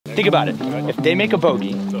Think about it. If they make a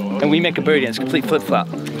bogey and we make a birdie and it's a complete flip-flop.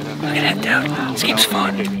 Look at that, dude. This game's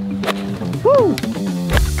fun. Woo!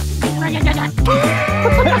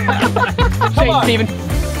 Come on, Steven.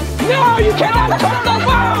 No, you cannot turn the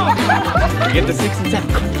ball! We get the 6 and 7.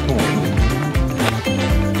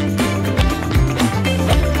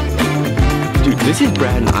 Dude, this is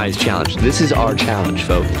Brad and I's challenge. This is our challenge,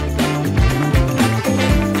 folks.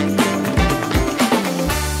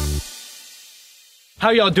 How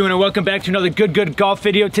y'all doing, and welcome back to another good golf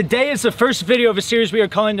video. Today is the first video of a series we are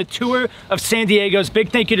calling the Tour of San Diego's. Big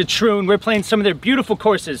thank you to Troon. We're playing some of their beautiful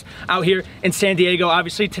courses out here in San Diego.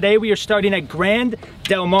 Obviously, today we are starting at Grand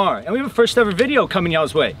Del Mar, and we have a first ever video coming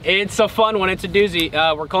y'all's way. It's a fun one, it's a doozy.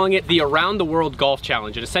 We're calling it the Around the World Golf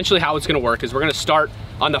Challenge, and essentially how it's gonna work is we're gonna start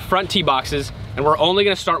on the front tee boxes, and we're only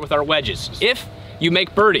gonna start with our wedges. If you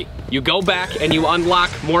make birdie, you go back and you unlock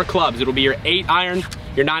more clubs. It'll be your 8 iron,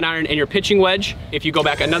 your 9 iron, and your pitching wedge. If you go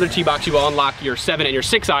back another tee box, you will unlock your 7 and your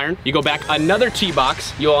 6 iron. You go back another tee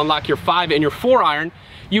box, you'll unlock your 5 and your 4 iron.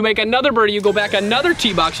 You make another birdie, you go back another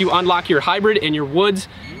tee box, you unlock your hybrid and your woods.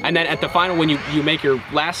 And then at the final, when you make your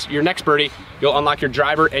next birdie, you'll unlock your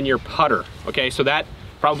driver and your putter. Okay, so that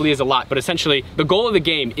probably is a lot, but essentially the goal of the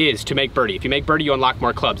game is to make birdie. If you make birdie, you unlock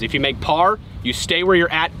more clubs. If you make par, you stay where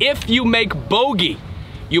you're at. If you make bogey,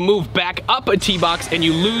 you move back up a tee box and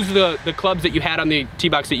you lose the clubs that you had on the tee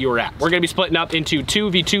box that you were at. We're gonna be splitting up into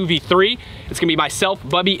 2v2, v3. It's gonna be myself,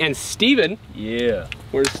 Bubby, and Steven. Yeah.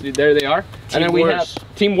 There they are. And then we have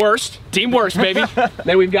Team Worst. Team Worst, baby.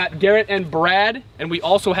 Then we've got Garrett and Brad, and we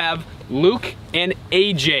also have Luke and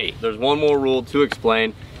AJ. There's one more rule to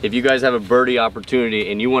explain. If you guys have a birdie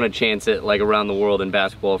opportunity and you want to chance it like around the world in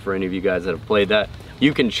basketball, for any of you guys that have played that,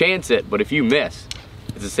 you can chance it, but if you miss,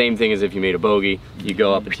 it's the same thing as if you made a bogey. You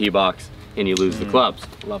go up a tee box and you lose the clubs.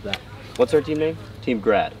 Love that. What's our team name? Team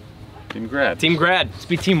Grad. Team Grad. Team Grad. Let's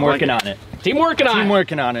be team working on it. Team working on it. Team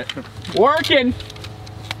working on it. Working.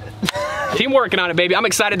 Team working on it, baby. I'm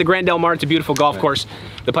excited. The Grand Del Mar, it's a beautiful golf course.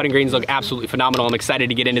 The putting greens look absolutely phenomenal. I'm excited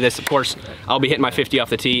to get into this. Of course, I'll be hitting my 50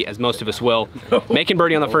 off the tee, as most of us will. Making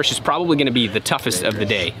birdie on the first is probably going to be the toughest of the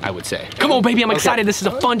day, I would say. Come on, baby. I'm excited. This is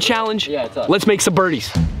a fun challenge. Yeah, it's up. Let's make some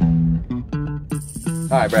birdies.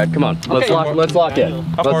 All right, Brad, come on. Let's lock in.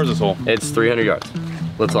 How far is this hole? It's 300 yards.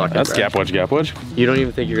 Let's lock in. That's gap wedge, gap wedge. You don't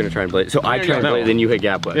even think you're gonna try and blade it. So I try and blade it, then you hit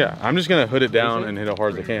gap wedge. Yeah, I'm just gonna hood it down and hit it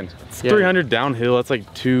hard as I can. It's 300 downhill. That's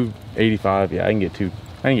like 285. Yeah, I can get two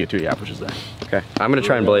gap wedges there. Okay. I'm gonna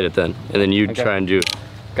try and blade it then, and then you try and do it.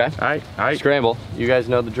 Okay. All right. Scramble. You guys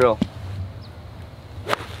know the drill.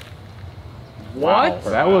 What?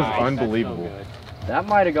 That was unbelievable. That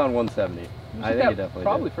might have gone 170. I think it definitely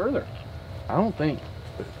probably did. further. I don't think.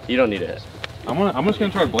 You don't need a hit. I'm just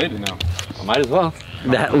gonna try to blade it now. I might as well.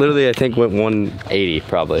 That literally, I think, went 180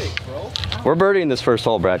 probably. We're birdieing this first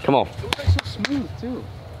hole, Brad. Come on. It was like so smooth too.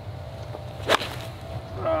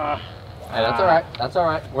 Hey, that's all right. That's all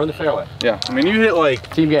right. We're in the fairway. Yeah, I mean, you hit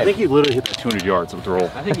like, Team game. I think you literally hit the 200 yards with the roll.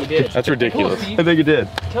 I think he did. That's ridiculous. Cool, I think you did.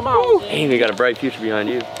 Come on. Hey, we got a bright future behind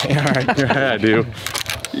you. Yeah, all right. Yeah, I do.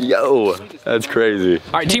 Yo, that's crazy.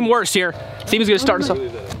 All right, Team Worst here. Steven's gonna start us off.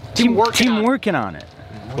 Team working on it.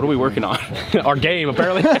 What are we working on? Our game,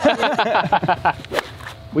 apparently.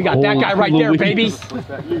 We got that guy right there, baby.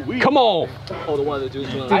 Come on. Oh, the one that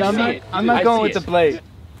dude's going. I'm not going with the blade.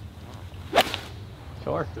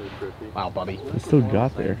 Sure. Wow, Bubby. I still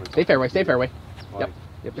got there. Stay fairway, stay fairway. Yep.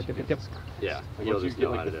 Yeah, you'll just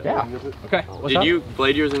know how to do it. Yeah. Okay. Did you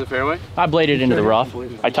blade yours in the fairway? I bladed into the rough.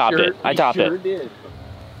 I topped it. I topped it. Did.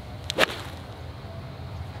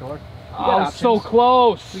 Sure. Oh, so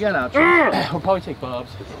close. We got an option. We'll probably take Bubs.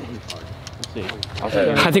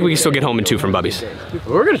 I think we can still get home in 2 from Bubby's.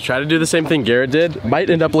 We're gonna try to do the same thing Garrett did. Might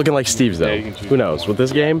end up looking like Steve's though. Who knows? With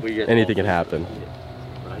this game, anything can happen.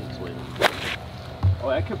 Oh,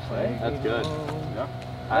 that could play. That's good.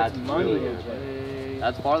 That's money.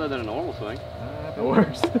 That's farther than a normal swing. The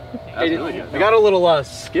worst. That's really good. I got a little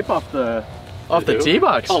skip off the tee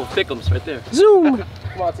box. Oh, Thickums right there. Zoom.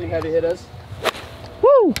 Come on, Team Heavy hitters.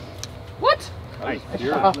 Woo. What? Nice. Did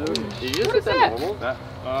you just hit that normal?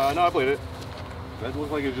 No, I played it. That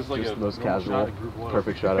looked like it's just like Just a the most casual, shot in group one.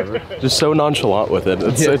 perfect shot ever. Just so nonchalant with it.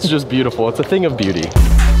 It's just beautiful. It's a thing of beauty.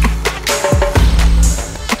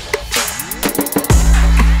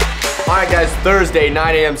 All right, guys, Thursday,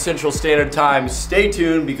 9 a.m. Central Standard Time. Stay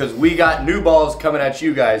tuned because we got new balls coming at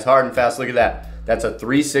you guys hard and fast. Look at that. That's a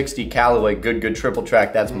 360 Callaway good triple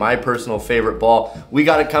track. That's my personal favorite ball. We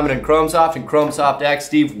got it coming in Chrome Soft and Chrome Soft X.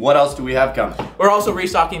 Steve, what else do we have coming? We're also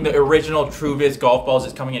restocking the original TrueViz golf balls.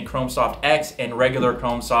 It's coming in Chrome Soft X and regular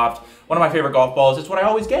Chrome Soft. one of my favorite golf balls. It's what I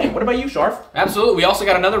always get. What about you, Sharf? Absolutely. We also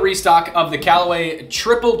got another restock of the Callaway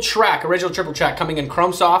Triple Track, original Triple Track, coming in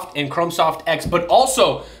Chrome Soft and Chrome Soft X, but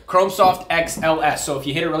also Chrome Soft XLS. So if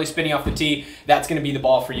you hit it really spinny off the tee, that's going to be the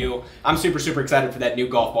ball for you. I'm super, super excited for that new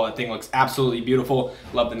golf ball. That thing looks absolutely beautiful.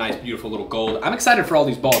 Love the nice, beautiful little gold. I'm excited for all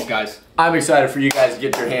these balls, guys. I'm excited for you guys to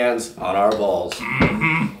get your hands on our balls.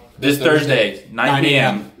 This Thursday, 9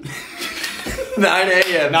 p.m. 9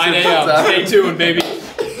 a.m. 9 a.m. Stay tuned, baby.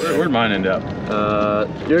 Where'd mine end up?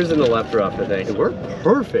 Yours in the left rough, I think. We're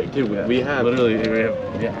perfect, dude. We have Literally, we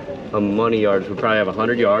have, yeah. a money yards. We probably have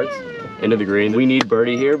 100 yards into the green. We need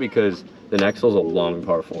birdie here because the next hole's a long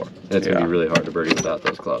par 4. And it's gonna be really hard to birdie without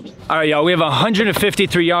those clubs. All right, y'all, we have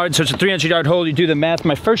 153 yards, so it's a 300-yard hole. You do the math.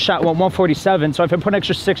 My first shot went 147, so if I put an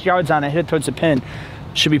extra 6 yards on it, hit it towards the pin,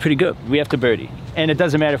 should be pretty good. We have to birdie. And it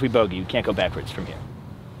doesn't matter if we bogey. You can't go backwards from here.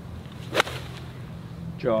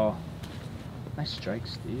 Draw. Nice strike,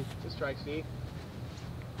 Steve. It's a strike, Steve.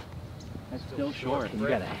 That's still short. You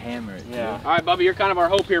gotta hammer it. Yeah. All right, Bubba, you're kind of our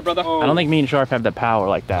hope here, brother. I don't think me and Sharp have the power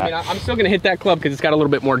like that. I mean, I'm still gonna hit that club because it's got a little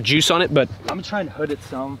bit more juice on it, but I'm gonna try and hood it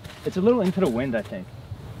some. It's a little into the wind, I think.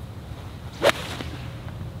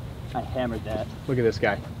 I hammered that. look at this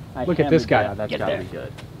guy. I Look at this guy. That. That's gotta be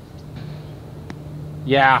good.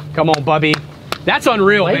 Yeah, come on, Bubby. That's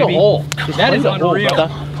unreal, Play baby. the hole. That is Play the hole, unreal.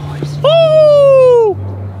 brother. Woo!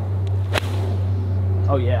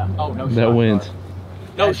 Oh yeah. Oh, no That shot. wins.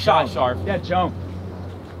 No shot, Sharp. Yeah, jump.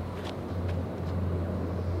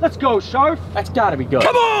 Let's go, Sharp. That's gotta be good.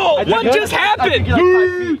 Come on! What just happened? Come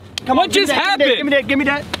What on, give just me that, happened? Give me that, give me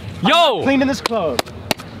that. Yo! Cleaning this club.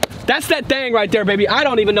 That's that thing right there, baby. I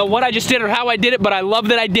don't even know what I just did or how I did it, but I love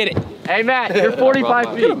that I did it. Hey, Matt, you're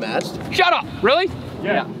 45 feet. Shut up. Really?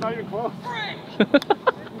 Yeah. Not even close.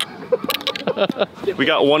 We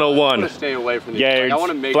got 101. Stay away from these. Yeah, I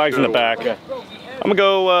want to make flags sure in the back. Okay. I'm gonna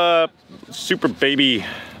go super baby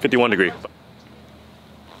 51 degree.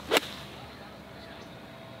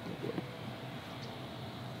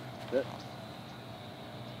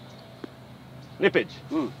 Nippage.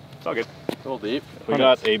 It's all good. It's a little deep. We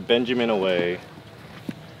got a Benjamin away.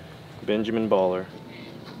 Benjamin baller.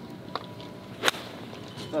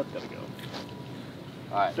 That's gotta go.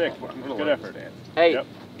 All right. Sick. Good effort, Dan. Hey, Yep.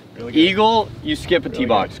 Really good. Eagle, you skip a tee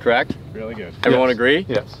box, correct? Really good. Everyone agree?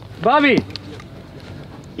 Yes. Bobby,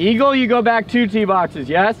 Eagle, you go back 2 tee boxes,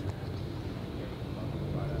 yes?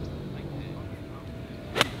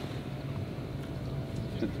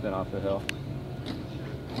 Should spin off the hill.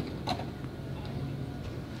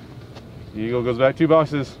 Eagle goes back 2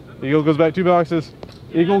 boxes. Eagle goes back 2 boxes.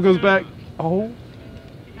 Eagle goes back. Oh.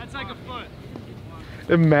 That's like a foot.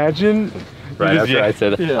 Imagine. Right after I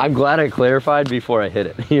said that. Yeah. I'm glad I clarified before I hit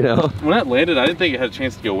it, you know? When that landed, I didn't think it had a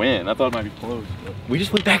chance to go in. I thought it might be close. But We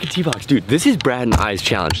just went back in tee box. Dude, this is Brad and I's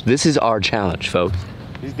challenge. This is our challenge, folks.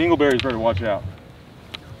 these dingleberries better watch out.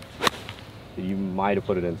 You might have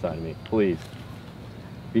put it inside of me. Please.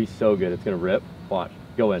 Be so good. It's going to rip. Watch.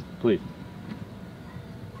 Go in, please.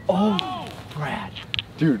 Oh, Brad.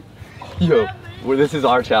 Dude. Yo. Well, this is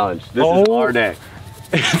our challenge. This is our day.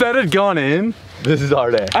 If that had gone in, This is our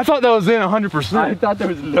day. I thought that was in 100%. I thought there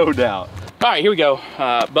was no doubt. All right, here we go.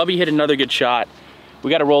 Bubby hit another good shot. We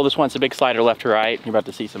got to roll this one. It's a big slider left to right. You're about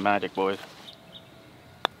to see some magic, boys.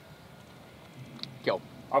 Go.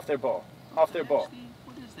 Off their ball. Off their ball.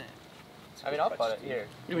 What is that? I mean, I'll put it here.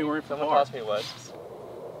 You mean we're Someone toss me what?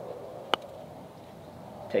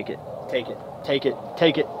 Take it. Take it. Take it.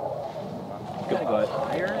 Take it. Gotta go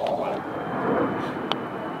higher.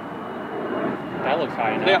 That looks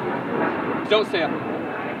high enough. Stay up. Don't stay up.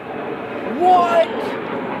 What?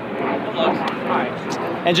 Close. All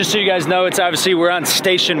right. And just so you guys know, it's obviously we're on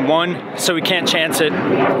station 1, so we can't chance it.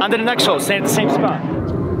 On to the next hole, stay at the same spot.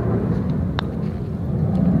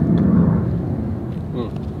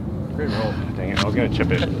 Great roll. Dang it, I was gonna chip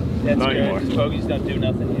it. That's Not good. anymore. Bogeys don't do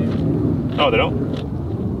nothing here. Oh, they don't?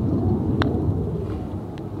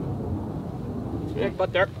 Big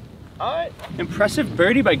butt there. All right. Impressive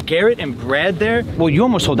birdie by Garrett and Brad there. Well, you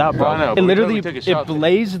almost hold out, bro. I know, It but we literally, took a shot. it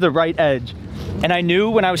blazed the right edge. And I knew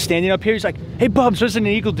when I was standing up here, he's like, hey, Bubs, what's an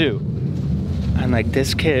eagle do? I'm like,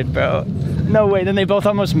 this kid, bro. No way. Then they both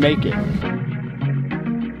almost make it.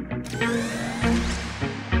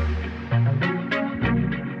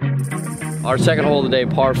 Our second hole of the day,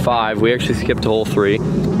 par 5. We actually skipped to hole 3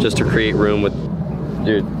 just to create room with,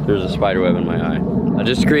 dude, there's a spider web in my eye.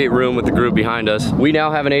 Just to create room with the group behind us. We now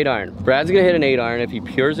have an 8-iron. Brad's gonna hit an 8-iron. If he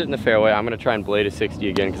pures it in the fairway, I'm gonna try and blade a 60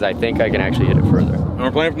 again because I think I can actually hit it further. And we're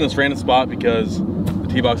playing from this random spot because the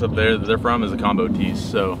tee box up there that they're from is a combo tee.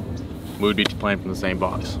 So we would be playing from the same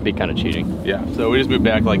box. Be kind of cheating. Yeah, so we just moved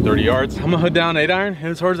back like 30 yards. I'm gonna hood down 8 iron,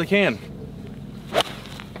 hit as hard as I can.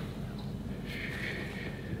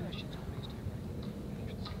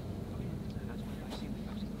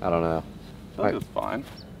 I don't know. I think it's fine.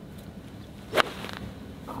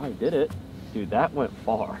 Oh, I did it. Dude, that went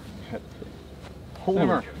far.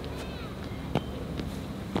 Holy.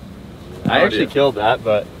 I actually killed that,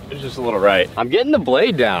 but it's just a little right. I'm getting the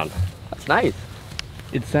blade down. That's nice.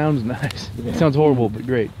 It sounds nice. It sounds horrible, but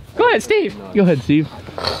great. Go ahead, Steve. Go ahead, Steve.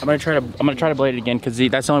 I'm gonna try to blade it again because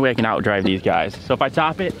that's the only way I can outdrive these guys. So if I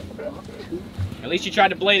top it, At least you tried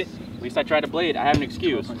to blade it. at least I tried to blade. I have an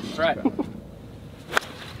excuse. That's right.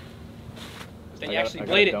 Then you actually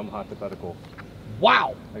blade it. Dumb hypothetical.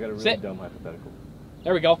 Wow. I got a really Sit. dumb hypothetical.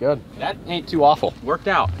 There we go. Good. That ain't too awful. Worked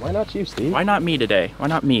out. Why not you, Steve? Why not me today? Why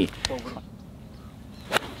not me?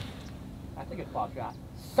 I think it's pop shot.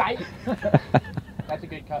 Sight. That's a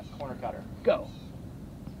good cut, corner cutter. Go.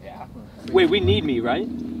 Yeah. Wait, we need me, right?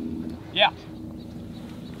 Yeah.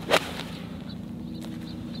 There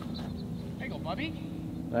you go, Bubby.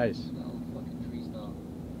 Nice.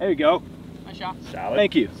 There you go. Nice shot. Salad.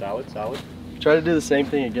 Thank you. Salad, salad. Try to do the same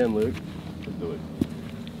thing again, Luke. Let's do it.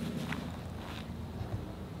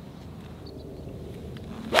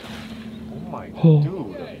 Oh my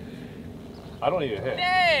dude. I don't need a hit.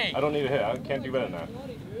 Hey! I don't need a hit. I can't do better than that.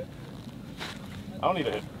 I don't need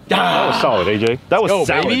a hit. That was solid, AJ. That was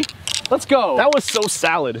salad. baby. Let's go. That was so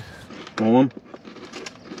salad. Oh,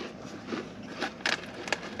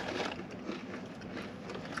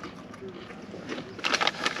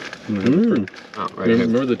 right here.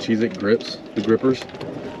 Remember the Cheez-It grips? The grippers?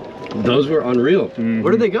 Those were unreal.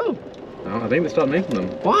 Where did they go? I think they stopped making them.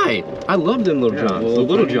 Why? I love them little Johns. well, The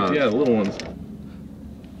little Johns. Yeah, the little ones.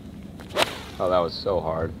 Oh, that was so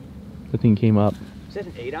hard. The thing came up. Is that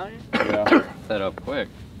an 8 iron? Yeah. Set up quick.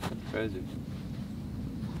 Crazy.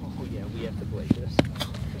 Oh yeah, we have to blade this.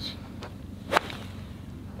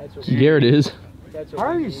 That's what Garrett is. That's How what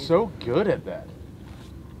are we you need. so good at that?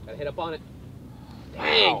 Gotta hit up on it.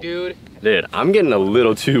 Dang, dude. Dude, I'm getting a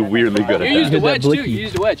little too weirdly good You at used that. a wedge too. blicky. You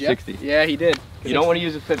used a wedge, yeah? 60. Yeah, he did. You don't want to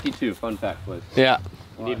use a 52. Fun fact, please. Yeah.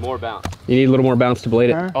 You need more bounce. You need a little more bounce to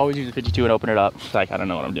blade it. Always use a 52 and open it up. It's like, I don't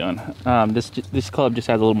know what I'm doing. This club just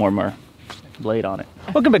has a little more blade on it.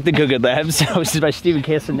 Welcome back to Good Good Labs, hosted by Steven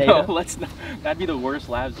Castaneda. No, let's not. That'd be the worst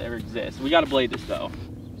labs to ever exist. We gotta blade this though.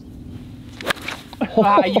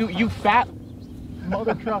 You fat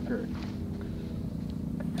mother trucker.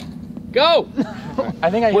 Go!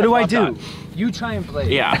 I think I. What do I do? You try and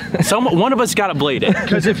blade. Yeah. One of us gotta blade it.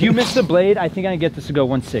 Because if you miss the blade, I think I can get this to go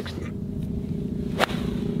 160.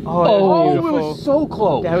 Oh, it was so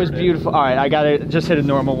close. That was beautiful. All right, I got it. Just hit a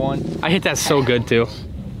normal one. I hit that so good too.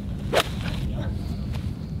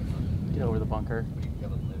 Get over the bunker.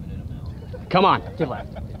 Come on. Get left.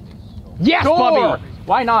 Yes, Bubby!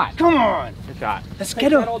 Why not? Come on. Good shot. Let's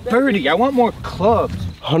get a birdie. I want more clubs.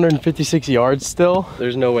 156 yards still.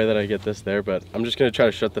 There's no way that I get this there, but I'm just gonna try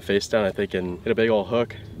to shut the face down, I think, and hit a big old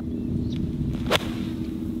hook.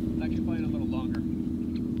 Actually playing a little longer.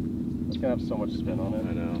 It's gonna have so much spin on it.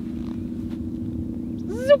 I know.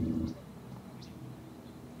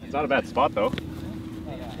 It's not a bad spot though.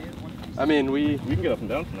 I mean, we can get up and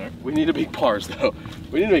down from there. need to make pars though.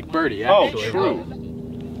 We need to make birdie. Oh, Actually. true.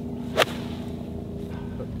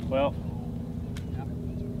 Well,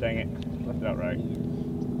 dang it. Left it out right.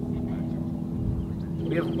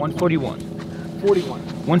 We have 141.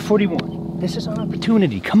 141. This is our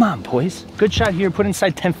opportunity. Come on, boys. Good shot here. Put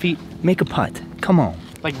inside 10 feet. Make a putt. Come on.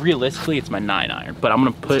 Like realistically, it's my 9 iron, but I'm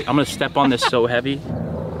gonna step on this so heavy.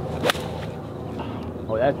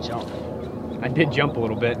 Oh, that jump. I did jump a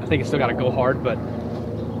little bit. I think it's still gotta go hard, but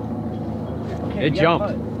Okay, it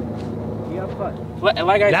jumped.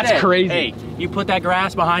 Like I That's said, crazy. Hey, you put that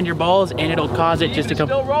grass behind your balls, and it'll cause it just to come.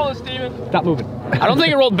 Still rolling, Steven. Stop moving. I don't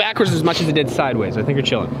think it rolled backwards as much as it did sideways. I think you're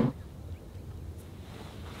chilling.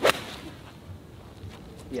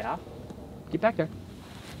 Yeah. Get back there.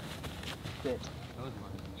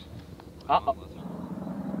 Uh-oh.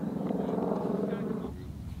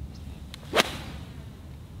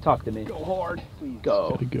 Talk to me. Go hard.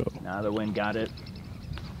 Go. Gotta go. Nah, the wind got it.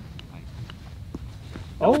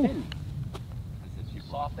 Oh.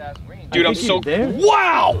 Dude, I'm so there.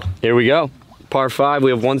 Wow! Here we go. Par 5,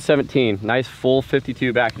 we have 117. Nice full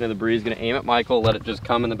 52 back into the breeze. Gonna aim at Michael, let it just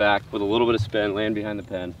come in the back with a little bit of spin, land behind the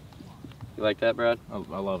pin. You like that, Brad? I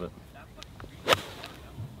love it.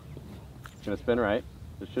 Gonna spin right.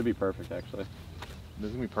 This should be perfect, actually. This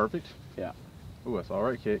is gonna be perfect? Yeah. Ooh, that's all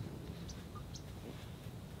right kick.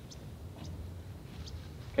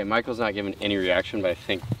 Okay, Michael's not giving any reaction, but I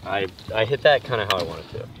think I hit that kind of how I wanted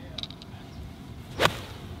to.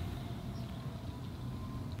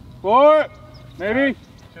 4, maybe.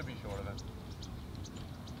 Should be short of it.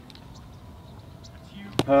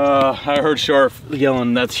 I heard Sharf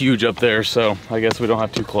yelling, "That's huge up there," so I guess we don't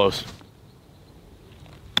have too close.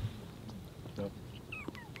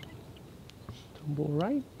 Tumble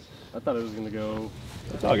right. I thought it was gonna go.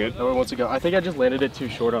 It's all good. That one wants to go. I think I just landed it too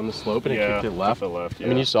short on the slope and it kicked it left. The left. Yeah. I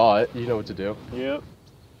mean, you saw it. You know what to do. Yep.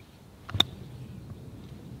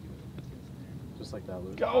 Just like that,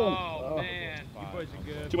 Luke. Go. Oh, man. You boys are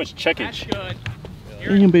good. Too much checkage. That's good.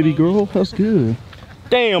 Damn, baby girl, that's good.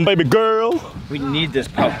 Damn, baby girl. We need this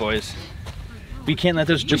putt, boys. We can't let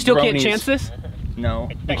those jabronis... We still can't chance this? No.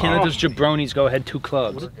 We can't let those jabronis go ahead 2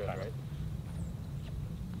 clubs.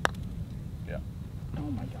 Yeah. Oh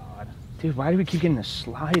my god. Dude, why do we keep getting a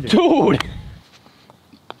slider? Dude!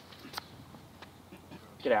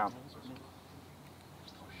 Get out.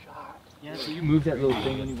 Yeah, so you move that little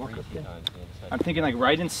thing when you walk up there. I'm thinking like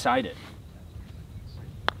right inside it.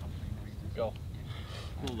 Go.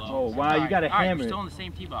 Oh wow, you gotta hammer it. Still in the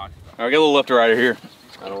same tee box. All right, get a little left to right here.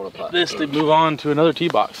 I don't want to putt. This to move on to another tee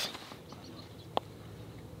box.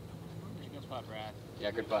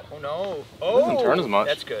 Yeah, good putt. Oh no. Doesn't turn as much.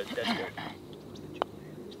 That's good, that's good.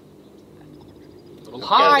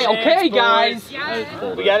 Hi, okay, guys.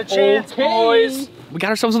 We got a chance, boys. We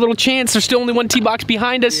got ourselves a little chance. There's still only 1 tee box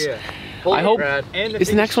behind us. Yeah. I hope. And Is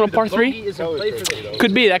the next one a par 3?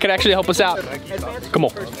 Could be. That could actually help us out. Come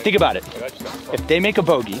on. Think about it. If they make a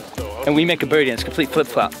bogey and we make a birdie and it's a complete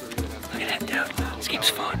flip-flop. Look at that, dude. This game's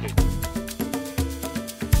fun.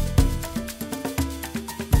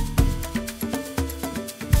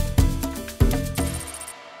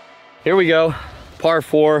 Here we go. Par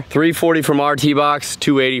 4, 340 from our tee box,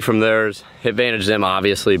 280 from theirs. Advantage them,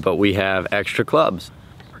 obviously, but we have extra clubs.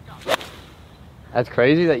 That's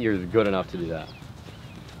crazy that you're good enough to do that.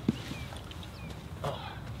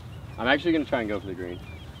 I'm actually gonna try and go for the green.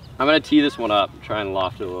 I'm gonna tee this one up, try and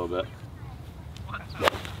loft it a little bit.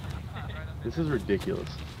 This is ridiculous.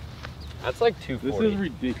 That's like 240. This is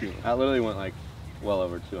ridiculous. That literally went like well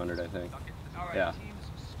over 200, I think. Yeah.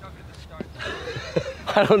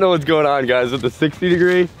 I don't know what's going on, guys, with the 60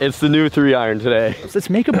 degree. It's the new 3-iron today. Let's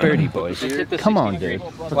make a birdie, boys. Come on, dude.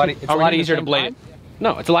 It's a lot easier to blade it.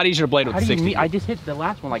 No, it's a lot easier to blade with the 60. I just hit the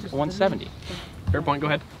last one like 170. Fair point, go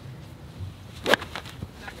ahead.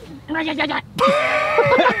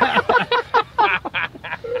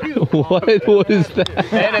 What was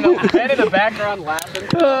that? Man in the background laughing.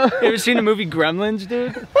 You ever seen the movie Gremlins,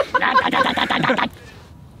 dude?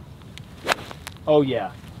 Oh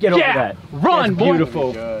yeah. Get over that. Run, boy.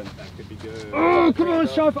 Beautiful. Oh, come on,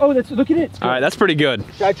 Sharp. Oh, that's, look at it. All right, that's pretty good.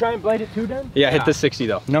 Should I try and blade it too, then? Yeah, hit the 60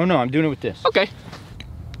 though. No, I'm doing it with this. Okay.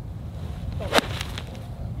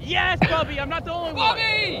 Yes, Bubby, I'm not the only one.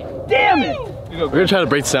 Bubby! Damn it! We're gonna try to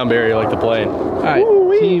break the sound barrier like the plane. All right,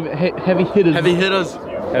 team heavy hitters. Heavy hitters.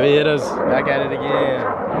 Heavy hitters. Back at it again.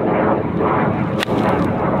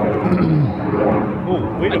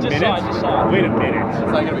 Oh, wait a minute. I just saw it. Wait a minute.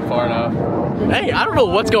 It's not gonna be far enough. Hey, I don't know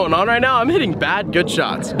what's going on right now. I'm hitting bad, good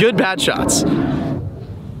shots. Good, bad shots.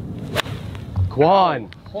 Quan.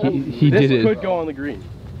 He did This it. could go on the green.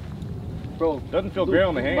 Bro, doesn't feel great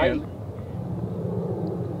on the hand.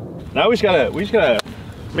 Now we just gotta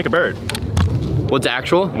make a bird. What's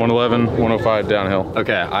actual? 111, 105 downhill.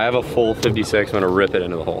 Okay, I have a full 56. I'm gonna rip it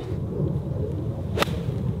into the hole.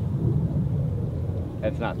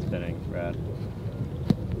 It's not spinning, Brad.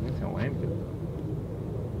 It's gonna land good.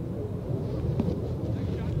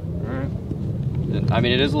 I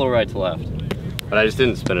mean, it is a little right to left, but I just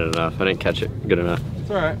didn't spin it enough. I didn't catch it good enough. It's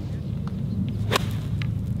alright.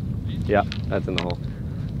 Yeah, that's in the hole.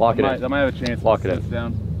 Lock it in. That might have a chance. Lock it in. It's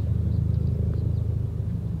down.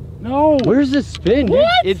 No. Where's the spin?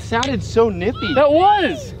 It sounded so nippy. That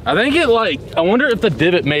was. I think it I wonder if the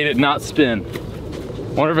divot made it not spin.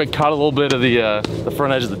 Wonder if it caught a little bit of the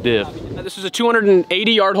front edge of the div. This is a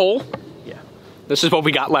 280-yard hole. Yeah. This is what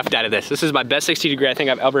we got left out of this. This is my best 60 degree I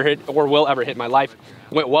think I've ever hit or will ever hit in my life.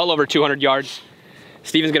 Went well over 200 yards.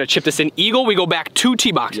 Steven's gonna chip this in eagle. We go back 2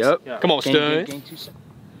 tee boxes. Yep. Yeah. Come on, Steven.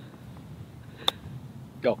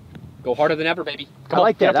 Go. Go harder than ever, baby. Come I on,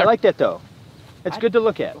 like get that. up there. I like that though. It's good to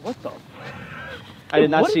look at. What the? I did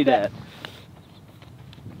not see that.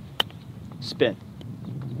 Spin.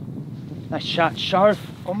 Nice shot, Sharp.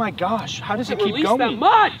 Oh my gosh, how does it keep Release going? that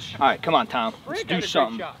much. All right, come on, Tom. Let's do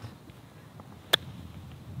something.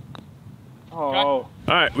 Oh. All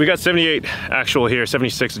right, we got 78 actual here,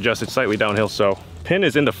 76 adjusted slightly downhill, so pin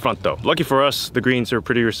is in the front though. Lucky for us, the greens are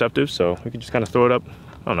pretty receptive, so we can just kind of throw it up,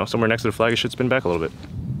 I don't know, somewhere next to the flag. It should spin back a little bit.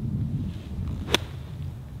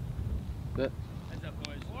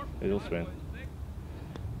 It'll spin.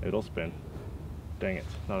 It'll spin. Dang it,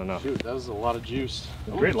 not enough. Shoot, that was a lot of juice.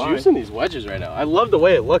 Great line. Juice in these wedges right now. I love the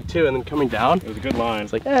way it looked too, and then coming down. It was a good line.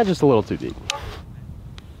 It's like, just a little too deep.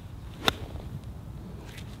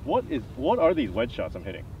 What are these wedge shots I'm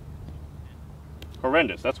hitting?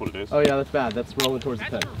 Horrendous, that's what it is. Oh yeah, that's bad. That's rolling towards the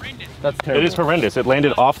pin. That's terrible. It is horrendous. It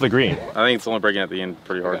landed off the green. I think it's only breaking at the end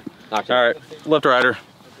pretty hard. Okay. All right, left rider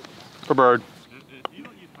for bird.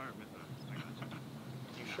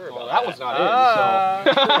 Well, that one's not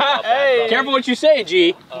in, so. Hey. Careful what you say,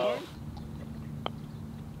 G.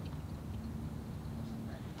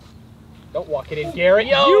 Don't walk it in, Garrett.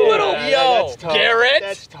 Yo, you little that's tough. Garrett.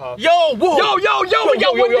 That's tough. Yo, whoa.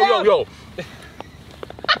 Yo.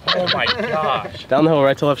 Oh my gosh. Down the hill,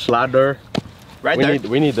 right to left slider. Right there.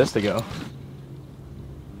 We need this to go.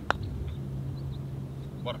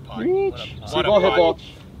 What a putt. Reach. What a putt.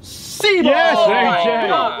 See ball. Yes,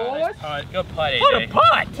 AJ. Good putt, AJ. What a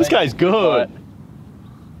putt. This guy's good.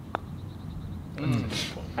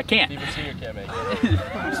 I can't. Steven Senior can't make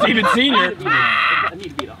it. Steven Senior. I need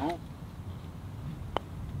to be at home.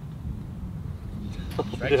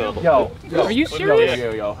 Yo. Are you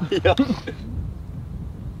serious? Yo.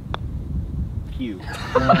 Q.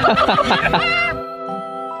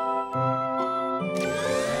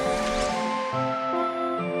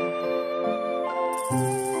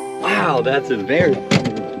 Wow, that's tough,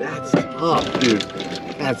 dude.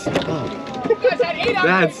 That's tough. You guys had 8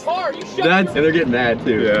 out of the car. You shut And they're getting mad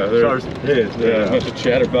too. Yeah, they're Sharp's pissed. a bunch of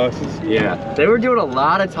chatterboxes. Yeah, they were doing a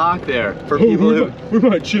lot of talk there for people who. We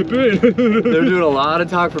might chip in. They're doing a lot of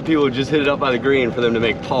talk for people who just hit it up by the green for them to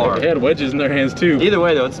make par. They had wedges in their hands too. Either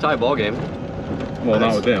way though, it's a tie ball game. Well,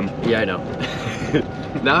 not with them. Yeah, I know.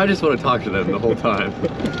 Now I just want to talk to them the whole time.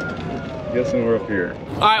 Guessing we're up here.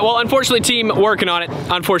 All right, well, unfortunately, team working on it.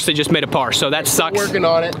 Unfortunately, just made a par, so that sucks. Working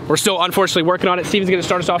on it. We're still unfortunately working on it. Steven's gonna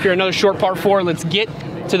start us off here. Another short par 4. Let's get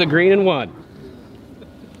to the green and 1.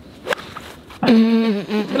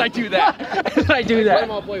 Did I do that? Did I do that?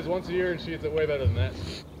 Grandma plays once a year and she gets it way better than that.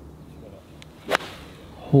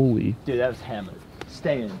 Holy. Dude, that was hammered.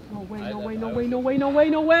 Stay in. No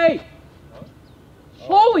way.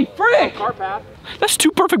 Holy frick! Car path. That's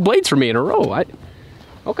 2 perfect blades for me in a row.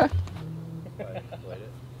 Okay.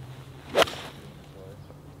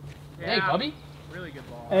 Hey, Bubby. Really good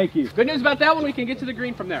ball. Thank you. Good news about that one, we can get to the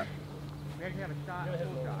green from there.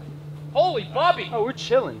 Holy Bubby! Oh, we're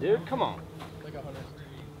chilling, dude. Come on.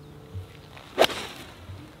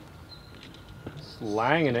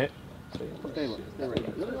 Slanging it. Stay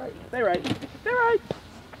right.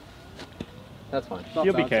 That's fine.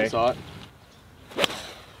 You'll be okay.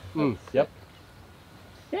 Yep.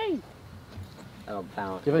 Yay. That'll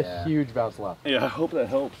bounce. Give a huge bounce left. Yeah, I hope that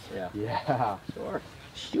helps. Yeah.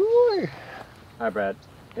 Sure. All right, Brad.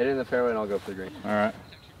 Hit it in the fairway and I'll go for the green. All right.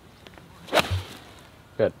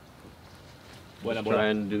 Good. Try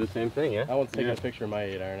and do the same thing, yeah? I want to take a picture of my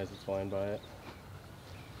 8-iron as it's flying by it.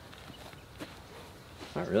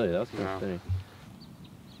 Not really, that was a good thing.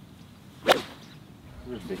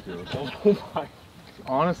 Ridiculous. Oh my.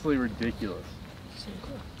 Honestly ridiculous.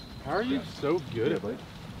 How are you so good at it?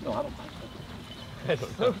 No, I don't mind.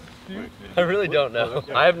 I really don't know.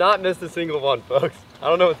 I have not missed a single one, folks. I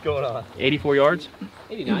don't know what's going on. 84 yards?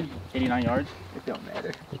 89. 89 yards? It don't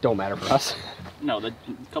matter. It don't matter for us. No, the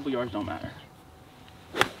couple yards don't matter.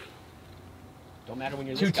 Don't matter when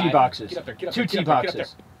you're 2 this tee guy. boxes. Get up there, get up 2 there, tee get up there,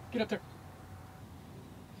 boxes. Get up there.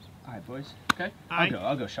 All right, boys. Okay.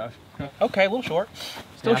 I'll go, Shav. Okay, a little short.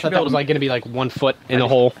 Still, I thought that was like gonna be like 1 foot in the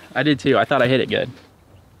hole. I did too. I thought I hit it good.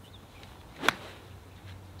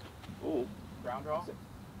 Ooh, ground draw?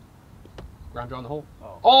 Ground draw in the hole.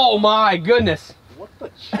 Oh my goodness. What the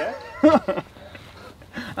check? I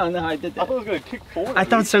don't know how I did I that. thought it was gonna kick forward. I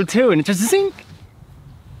thought so too, and it just zink.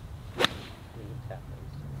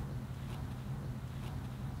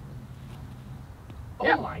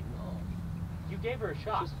 Yeah. Oh my. You gave her a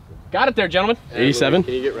shot. Got it there, gentlemen. 87.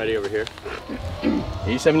 Can you get ready over here?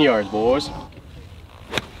 87 yards, boys.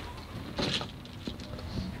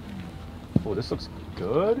 Oh, this looks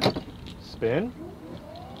good. Spin.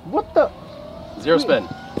 What the? 0 spin.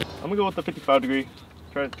 I'm gonna go with the 55 degree.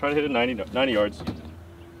 Try to hit it 90 yards.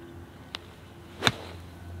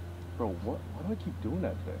 Bro, what? Why do I keep doing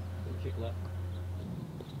that thing? Kick left.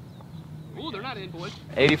 Ooh, they're not in, boys.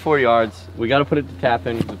 84 yards. We got to put it to tap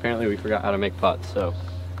in because apparently we forgot how to make putts. So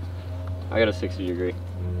I got a 60 degree.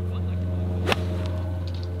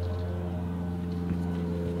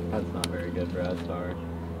 That's not very good, Brad. Sorry.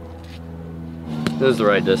 This is the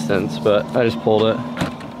right distance, but I just pulled it.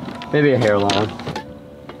 Maybe a hair long.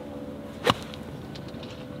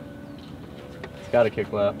 It's got to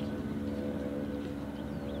kick left.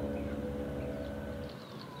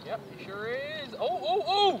 Yep, it sure is. Oh!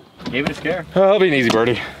 Gave it a scare. That'll be an easy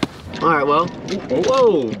birdie. All right, well,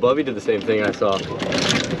 whoa, Bubby did the same thing I saw.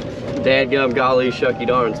 Dadgum, golly, shucky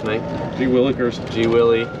darns, mate. Gee Willikers. Gee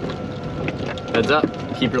Willy. Heads up.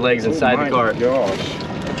 Keep your legs inside the cart.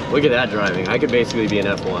 Gosh. Look at that driving. I could basically be an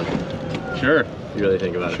F1. Sure. If you really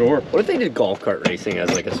think about it. Sure. What if they did golf cart racing as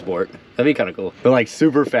like a sport? That'd be kind of cool. But like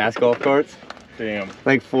super fast golf carts. Damn.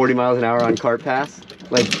 Like 40 miles an hour on cart pass.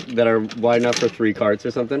 Like that are wide enough for 3 carts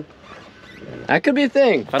or something. That could be a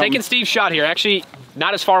thing. Taking Steve's shot here. Actually,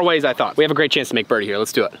 not as far away as I thought. We have a great chance to make birdie here.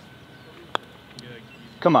 Let's do it.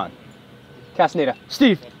 Come on. Castaneda.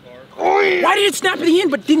 Steve. Why did it snap at the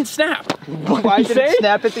end but didn't snap? Why did it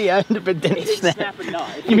snap at the end but didn't snap?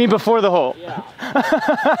 You mean before the hole?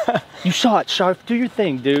 Yeah. You saw it, Sharp. Do your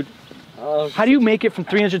thing, dude. How do you make it from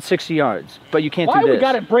 360 yards, but you can't do this? Why we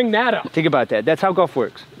gotta bring that up? Think about that. That's how golf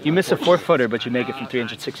works. You miss a 4-footer, but you make it from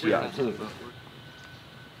 360 yards.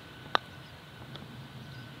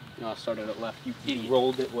 No, started it left. You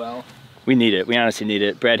rolled it well. We need it. We honestly need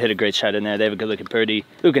it. Brad hit a great shot in there. They have a good-looking birdie.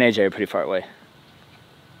 Luke and AJ are pretty far away.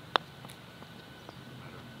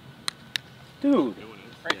 Dude.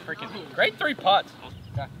 Great 3 putts.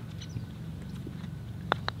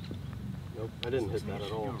 Nope, I didn't hit that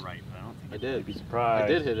at all. Right, but I don't think I did. be surprised. I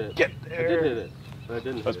did hit it. Get I there. did hit it. But I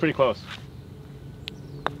didn't. That's pretty close.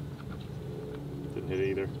 Didn't hit it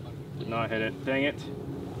either. Did not hit it. Dang it.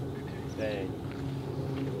 Dang.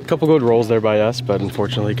 A couple good rolls there by us, but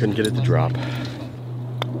unfortunately couldn't get it to drop.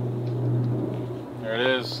 There it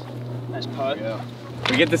is. Nice putt. Yeah.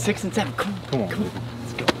 We get the 6 and 7. Come on. Come on.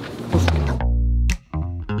 Let's go.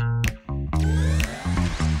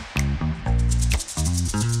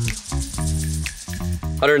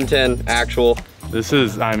 110 actual. This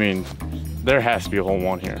is, I mean, there has to be a hole in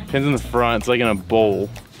one here. Pins in the front, it's like in a bowl.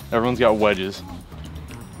 Everyone's got wedges.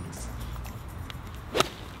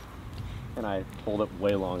 And I pulled it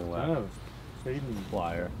way long left. Oh,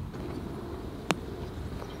 flyer.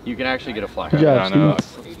 You can actually get a flyer. Yeah, I know.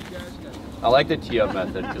 I like the tee up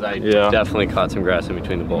method because I Yeah. definitely caught some grass in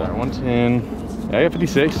between the bowl. All right, 110. Yeah, I got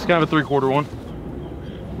 56. It's kind of a 3/4 one.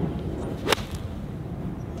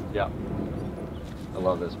 Yeah. I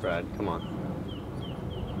love this, Brad. Come on.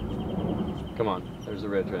 Come on. There's the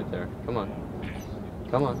ridge right there. Come on.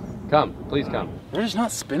 Come on. Come. Please come. They're just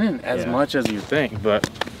not spinning as Yeah. much as you think, but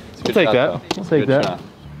It's a we'll good take shot, that. though. We'll It's a take good that. shot.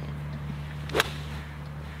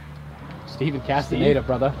 Steven Castaneda,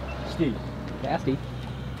 brother. Steve. Casty.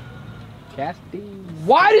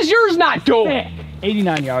 Why does yours not go?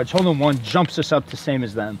 89 yards. Hole in one jumps us up the same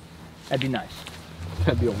as them. That'd be nice.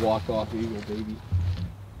 That'd be a walk-off eagle, baby.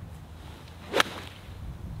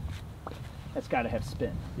 That's got to have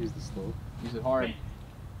spin. Use the slope. Use it hard.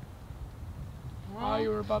 Oh, you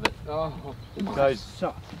were above it. Oh. Guys,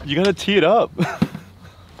 Suck. you gotta tee it up.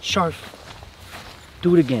 Sharp.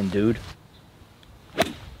 Do it again, dude.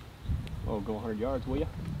 Oh, go 100 yards, will you?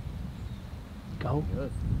 Go.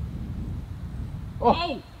 Good.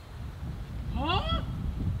 Oh! Huh?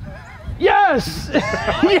 Yes!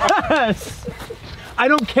 Yes! I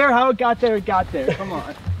don't care how it got there, it got there. Come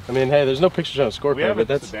on. I mean, hey, there's no pictures on a We scorecard, have but a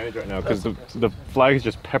that's disadvantage right now because the flag is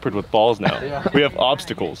just peppered with balls now. Yeah. We have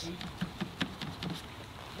obstacles.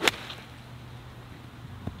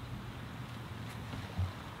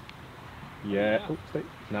 Yeah. Oops, wait.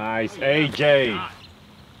 Nice. AJ.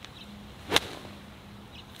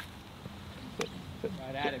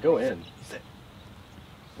 go in.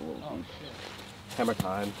 Hammer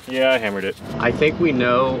time. Yeah, I hammered it. I think we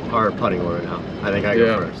know our putting order now. I think I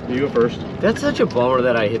go first. You go first. That's such a bummer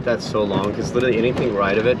that I hit that so long because literally anything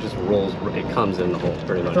right of it just rolls. It comes in the hole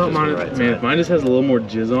pretty much. Just the right side. Mine just has a little more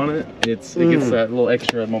jizz on it. It gets that little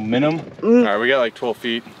extra momentum. All right, we got like 12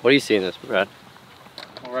 feet. What do you see in this, Brad?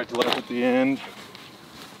 All right to left at the end.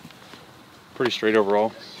 Pretty straight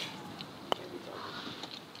overall.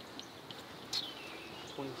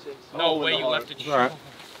 No way you left it. All right.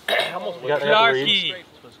 Almost Clarky.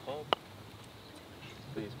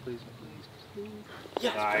 Please, please, please.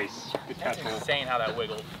 Yes. Nice. Good catch. Insane how that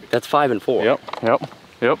wiggled. That's 5 and 4. Yep.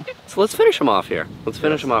 So let's finish them off here. Let's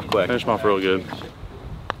finish them off quick. Finish them off real good.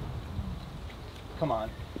 Come on.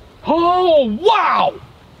 Oh, wow!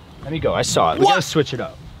 Let me go. I saw it. We gotta switch it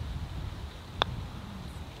up.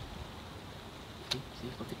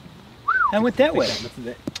 I went that way.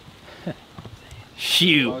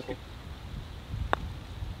 Phew.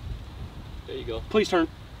 There you go. Please turn.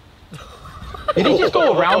 Did he just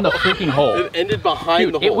go around the freaking hole? It ended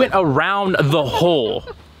behind the hole. It went around the hole.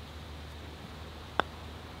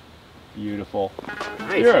 Beautiful.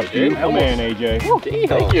 Nice, You're a dude. beautiful man, AJ.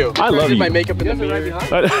 Thank you. I love did you. my makeup in the mirror.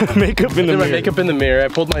 Makeup in the Did my mirror. makeup in the mirror. I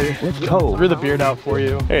pulled my Let's go. threw the beard out for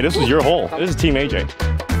you. Hey, this is your hole. This is Team AJ.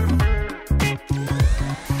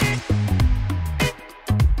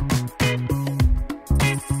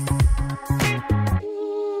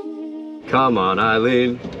 Come on,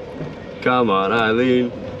 Eileen. Come on, Eileen.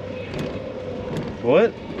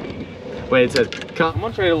 What? Wait, it says, I'm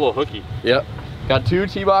gonna trade a little hooky. Yep. Got 2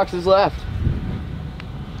 tee boxes left.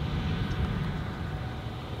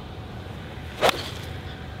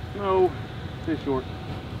 No, stay short.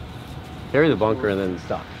 Carry the bunker and then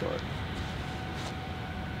stop short.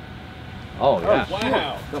 Oh, yeah. Oh,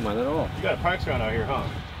 wow. Don't mind that at all. You got a practice round out here, huh?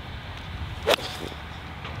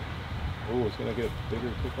 Oh, it's gonna get a bigger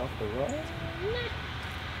kick off the right.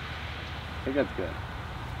 I think that's good.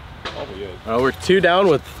 Probably is. We're 2 down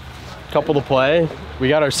with a couple to play. We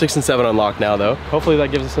got our 6 and 7 unlocked now, though. Hopefully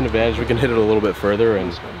that gives us an advantage. We can hit it a little bit further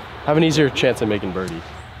and have an easier chance at making birdie.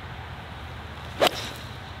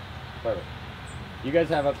 Perfect. You guys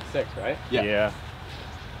have up to 6, right? Yeah.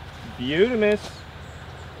 Beautiful.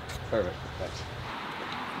 Perfect. Thanks.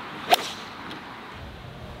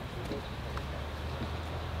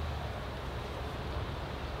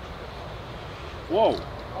 Whoa.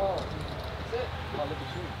 Oh, that's it. Oh, look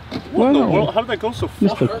at you. What in the Wow. world? How did that go so far?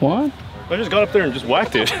 Mr. Quan? I just got up there and just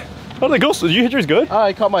whacked it. How did that go? So did you hit yours good?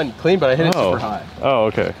 I caught mine clean, but I hit it super high. Oh,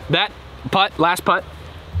 okay. That putt, last putt.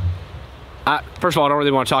 First of all, I don't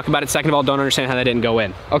really want to talk about it. Second of all, don't understand how that didn't go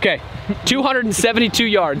in. Okay, 272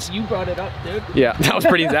 yards. You brought it up, dude. Yeah, that was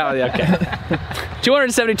pretty, okay.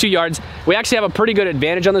 272 yards. We actually have a pretty good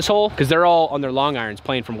advantage on this hole because they're all on their long irons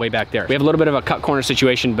playing from way back there. We have a little bit of a cut corner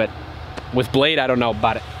situation, but with Blade, I don't know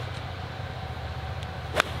about it.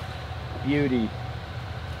 Beauty.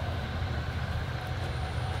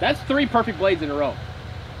 That's 3 perfect blades in a row.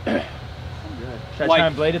 Should I Like- try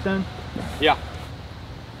and blade it then? Yeah.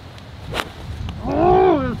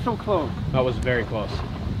 Oh, it was so close. That was very close.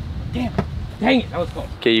 Damn. Dang it, that was close.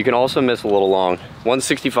 Okay, you can also miss a little long.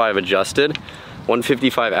 165 adjusted,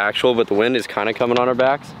 155 actual, but the wind is kind of coming on our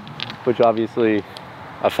backs, which obviously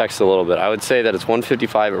affects it a little bit. I would say that it's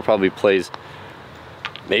 155, it probably plays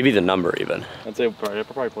maybe the number even. I'd say it probably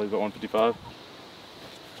plays about 155.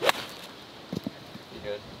 You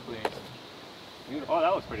good, please. Oh,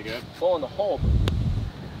 that was pretty good. Full in the hole.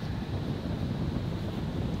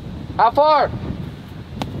 How far?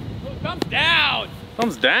 Thumbs down.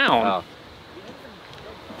 Thumbs down. Oh.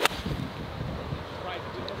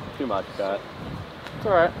 Too much, cut. It's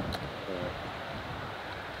all right.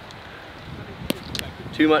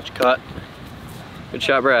 Too much cut. Good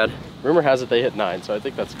shot, Brad. Rumor has it they hit 9, so I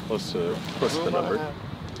think that's close to the number.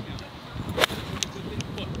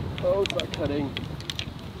 Oh, it's not cutting.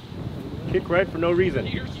 Kick right for no reason.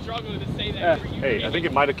 You're struggling to say that. Hey, I think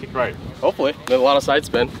it might have kicked right. Hopefully. A lot of side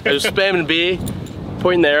spin. I was spamming B,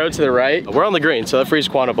 pointing the arrow to the right. We're on the green, so that frees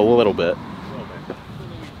Quan up a little bit.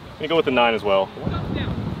 You go with the 9 as well.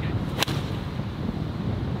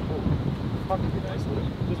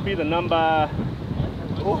 Just be the number.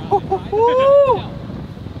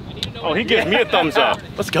 Oh, he gives me a thumbs up.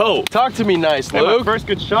 Let's go. Talk to me nice, And my Luke. first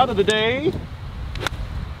good shot of the day.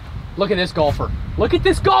 Look at this golfer. Look at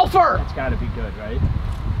this golfer. It's gotta be good, right?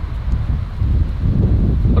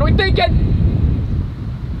 What are we thinking?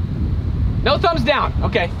 No thumbs down.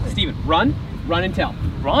 Okay, Steven, run and tell.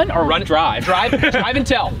 Run or drive? Drive and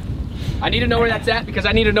tell. I need to know where that's at because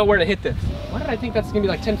I need to know where to hit this. Why did I think that's gonna be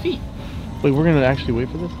like 10 feet? Wait, we're gonna actually wait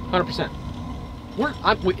for this? 100%.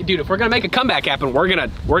 Dude, if we're gonna make a comeback happen, we're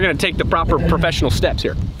gonna take the proper professional steps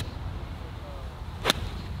here.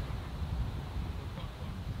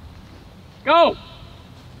 Go!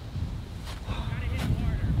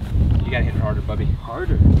 You gotta hit it harder, Bubby.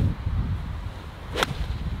 Harder.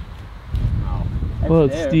 Well,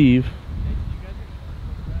 it's Steve.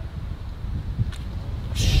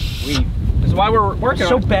 This is why we're working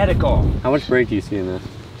So on it. bad at golf. How much break do you see in this?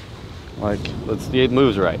 Like, It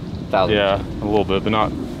moves right. 1,000. yeah, a little bit, but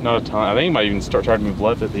not a ton. I think he might even try to move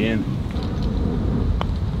left at the end.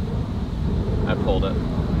 I pulled it.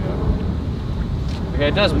 Okay,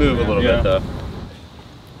 it does move a little bit though.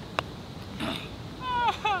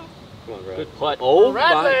 Good putt. Oh,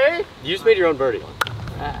 my. You just made your own birdie.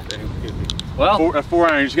 Well, At 4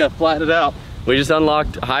 iron, you just gotta flatten it out. we just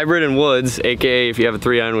unlocked hybrid and woods, aka if you have a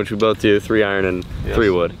 3 iron, which we both do, 3 iron and 3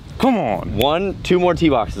 wood. Come on. 2 more tee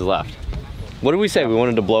boxes left. What did we say? We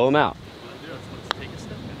wanted to blow them out.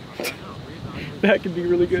 That could be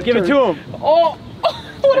really good. Give it to him. Oh!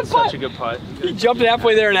 What a putt! Such a good putt. He jumped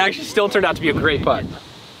halfway there and actually still turned out to be a great putt.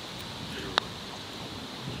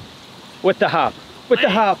 With the hop. With the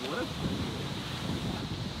hop.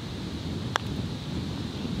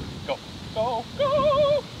 Go,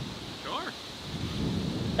 go! Sure.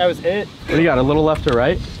 That was it. What do you got, a little left or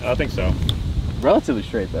right? I think so. Relatively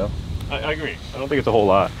straight, though. I agree. I don't think it's a whole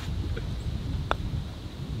lot.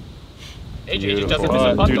 AJ just doesn't miss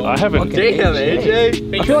a putt. Dude, I haven't. Damn,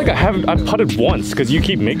 AJ. I feel like I've putted once because you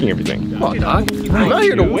keep making everything. Come on, dog. I'm not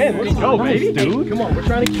here to win. Let's go, baby. Dude, come on. We're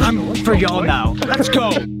trying to keep I'm for y'all now. Let's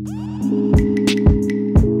go.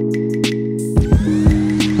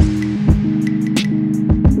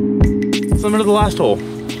 Similar to the last hole.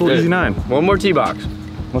 Good. Easy 9. One more tee box.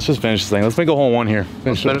 Let's just finish this thing. Let's make a hole in one here.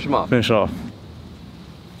 Finish them off. Finish it off.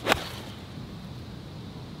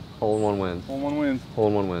 Hole in one wins. Hole in one wins. Hole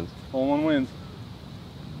in one wins. Hole in one wins.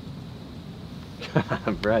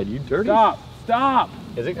 Brad, you dirty. Stop.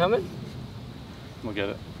 Is it coming? We'll get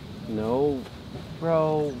it. No.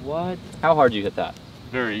 Bro, what? How hard did you hit that?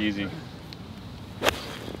 Very easy.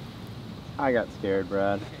 I got scared,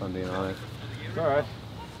 Brad, if I'm being honest. It's all right.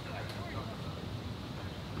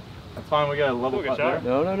 That's fine. We got a level putt there.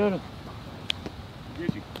 No.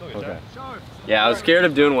 Okay. Yeah, I was scared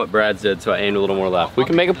of doing what Brad did, so I aimed a little more left. We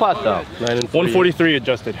can make a putt though. 9 and 3. 143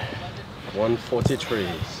 adjusted. 143.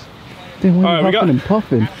 Damn, All right, we got- and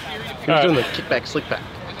puffing. He's doing the kickback, slick back.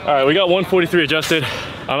 All right, we got 143 adjusted.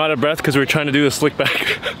 I'm out of breath because we're trying to do the slick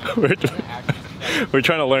back. we're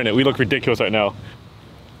trying to learn it. We look ridiculous right now.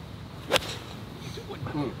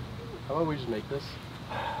 How about we just make this?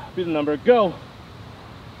 Be the number. Go.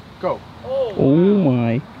 Go. Oh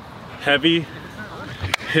my. Heavy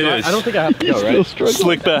hitters. I don't think I have to go, right?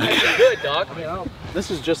 Slick back. Good, dog.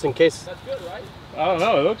 This is just in case. That's good, right? I don't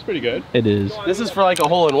know. It looks pretty good. It is. This is for like a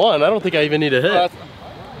hole in one. I don't think I even need to hit.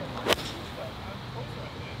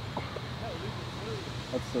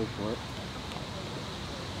 That's so short.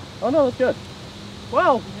 Oh no, that's good.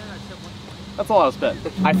 Well, that's a lot of spin.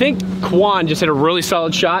 I think Quan just hit a really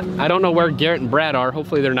solid shot. I don't know where Garrett and Brad are.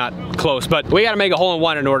 Hopefully they're not close, but we got to make a hole in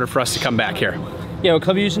one in order for us to come back here. Yeah, what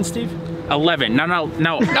club are you using, Steve? 11. No. No,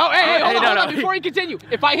 hey, hold on, before you continue.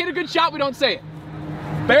 If I hit a good shot, we don't say it.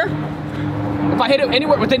 Fair? If I hit it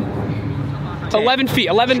anywhere within 11 feet,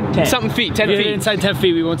 11 10. something feet, 10 If you feet. hit inside 10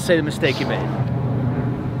 feet, we won't say the mistake you made.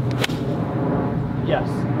 Yes.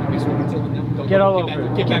 Get all over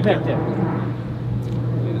it. Get back there.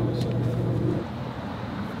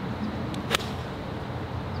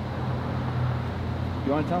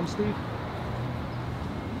 You want to tell him, Steve?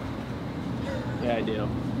 Yeah, I do.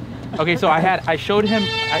 Okay, so I showed him.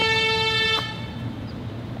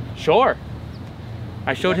 Sure.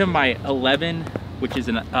 I showed him my 11, which is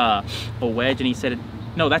a wedge, and he said,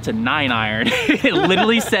 "No, that's a 9-iron." It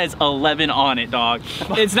literally says 11 on it, dog.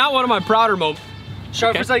 It's not one of my prouder moments.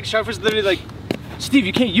 Sharper's literally like, Steve,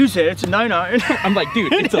 you can't use it. It's a 9-iron. I'm like,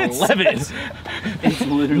 dude, it's 11. It's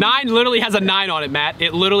literally 9 literally has a 9 on it, Matt.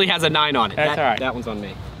 It literally has a 9 on it. That's all right. That one's on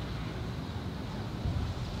me.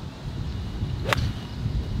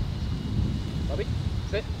 Bubby,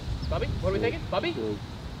 sit. Bubby, what are we thinking? Bubby?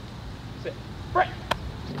 Sit. Right.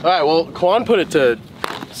 All right, well, Quan put it to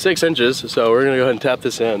 6 inches, so we're gonna go ahead and tap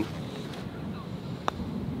this in.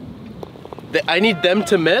 I need them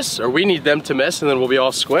to miss, or we need them to miss, and then we'll be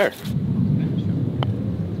all square.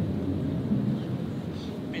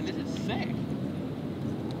 Man, this is sick.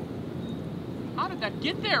 How did that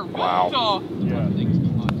get there? Wow.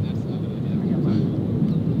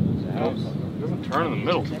 Doesn't turn in the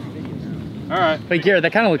middle. All right. Wait, Garrett,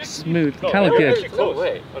 that kind of looks smooth. Kind of look good. Close.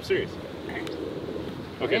 Wait, I'm serious.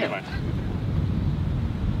 Okay, never mind.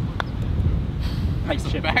 I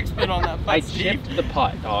chipped backspin on that putt, I chipped the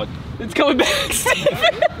putt, dog. It's coming back, Steve.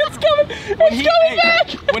 It's coming. It's coming back.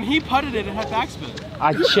 When he putted it, it had backspin.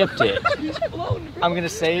 I chipped it. I'm going to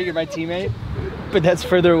say it, you're my teammate, but that's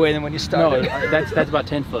further away than when you started. No, that's about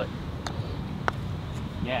 10 foot.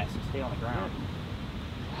 Yes, stay on the ground.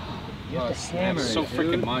 You have to hammer So it,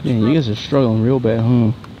 freaking dude. much. Yeah, you guys are struggling real bad,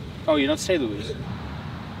 huh? Oh, you don't say Louise.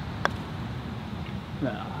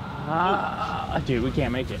 Dude, we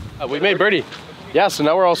can't make it. We made birdie. Yeah, so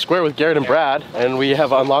now we're all square with Garrett and Brad, and we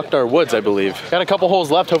have unlocked our woods, I believe. Got a couple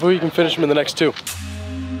holes left. Hopefully we can finish them in the next 2.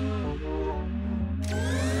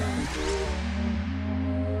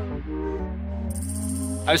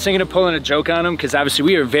 I was thinking of pulling a joke on them because obviously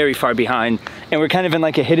we are very far behind and we're kind of in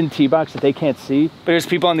like a hidden tee box that they can't see, but there's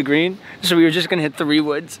people on the green. So we were just gonna hit 3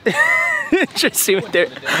 woods. Just see what they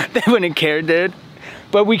wouldn't care, dude.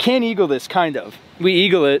 But we can eagle this, kind of. We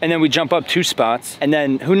eagle it and then we jump up 2 spots and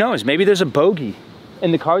then who knows, maybe there's a bogey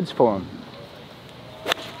in the cards for them.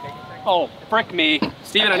 Oh, frick me.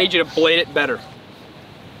 Steven, I need you to blade it better.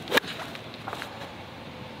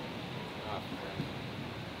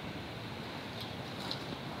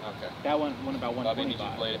 That one about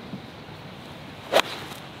 125.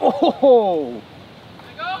 Oh!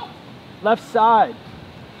 Go. Left side.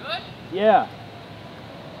 Good? Yeah.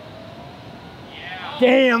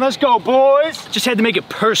 Damn, let's go, boys. Just had to make it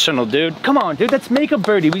personal, dude. Come on, dude, let's make a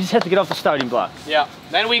birdie. We just have to get off the starting block. Yeah,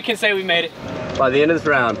 then we can say we made it. By the end of this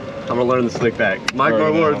round, I'm gonna learn the slick back. Mark my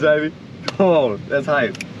words, baby. Come on, that's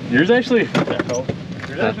hype. Yours actually was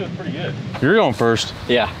pretty good. You're going first.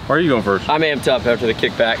 Yeah. Why are you going first? I'm amped up after the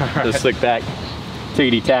kickback, the slick back.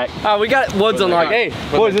 Tickety tack. We got woods unlocked. Hey,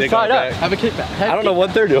 boys, it's tied up. Have a kickback. I don't know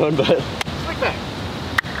what they're doing, but. Slick back.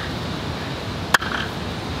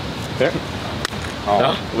 There.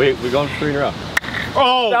 Oh, wait, we're going 3 in a row.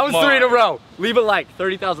 Oh, that was 3 in a row. Leave a like,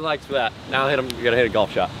 30,000 likes for that. Now hit him. You gotta hit a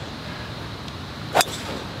golf shot.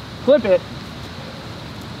 Flip it.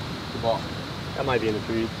 Good ball. That might be in the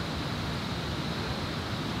trees.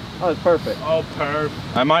 Oh, it's perfect. Oh,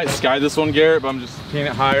 perfect. I might sky this one, Garrett, but I'm just taking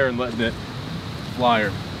it higher and letting it fly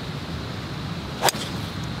her.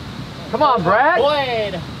 Come on, Brad.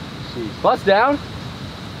 Blade. Bust down.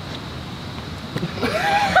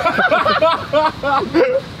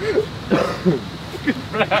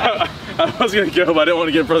 I was gonna go, but I didn't want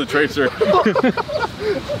to get in front of the tracer.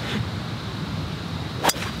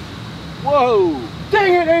 Whoa!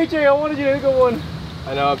 Dang it, AJ, I wanted you to go one.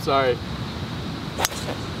 I know, I'm sorry.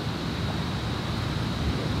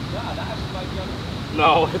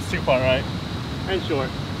 No, it's too far right. And short.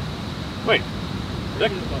 Wait.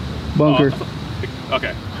 Bunker. Oh,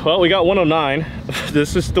 okay. Well, we got 109.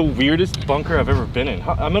 This is the weirdest bunker I've ever been in.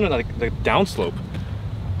 I'm in like the downslope.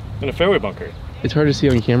 In a fairway bunker. It's hard to see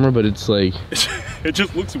on camera, but it's like... It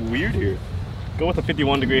just looks weird here. Go with a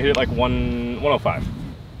 51 degree, hit it like 105.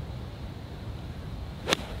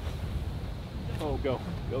 Oh, go.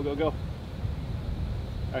 Go, go, go.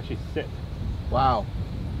 Actually, sit. Wow.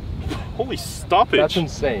 Holy stoppage. That's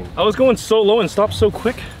insane. I was going so low and stopped so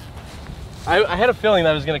quick. I had a feeling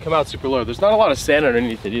that it was going to come out super low. There's not a lot of sand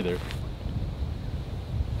underneath it either.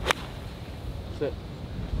 Sit.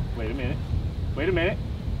 Wait a minute. Wait a minute.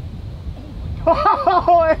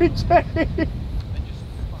 Oh, AJ!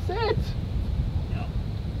 Sit!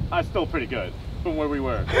 That's still pretty good from where we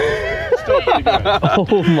were. Still pretty good.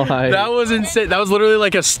 Oh my. That was insane. That was literally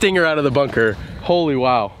like a stinger out of the bunker. Holy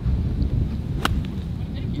wow.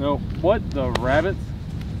 No, what the rabbits?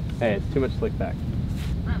 Hey, it's too much slick back.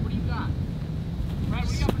 Brad, what do you got? Brad,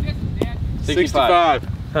 what do you got for distance, Dad?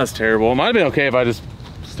 65. That's terrible. It might have been okay if I just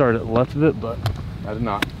started left of it, but I did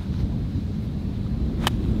not.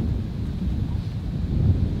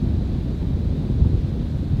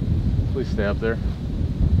 Please stay up there.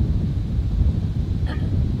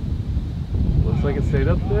 Looks like it stayed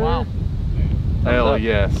up there. Wow. Hell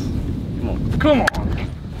yes. Come on. Come on.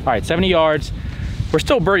 All right, 70 yards. We're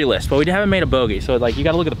still birdie list, but we haven't made a bogey. So like, you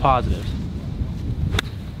got to look at the positives.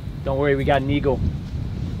 Don't worry, we got an eagle.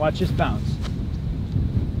 Watch this bounce.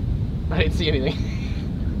 I didn't see anything.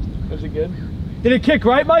 Was it good? Did it kick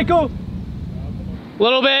right, Michael? A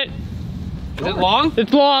little bit. Is it long?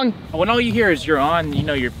 It's long. When all you hear is you're on, you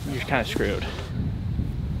know you're kind of screwed.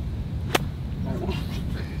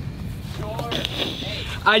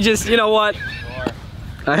 I just, you know what?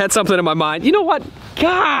 I had something in my mind. You know what?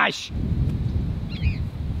 Gosh.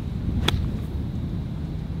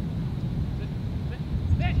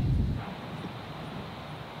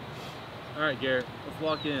 All right, Garrett, let's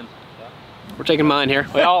lock in. We're taking mine here.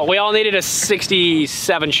 We all needed a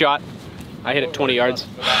 67 shot. I hit it 20 yards.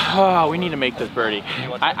 Oh, we need to make this birdie.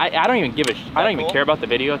 I don't even give a I don't even care about the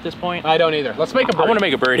video at this point. I don't either. Let's make a birdie. I want to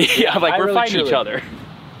make a birdie. Yeah, like we're really fighting truly. each other.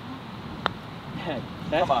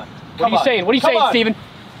 Come on. What are you saying? What are you saying, Steven?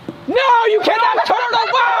 No, you cannot turn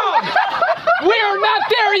around! We are not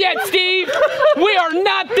there yet, Steve! We are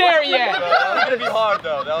not there yet! That was gonna be hard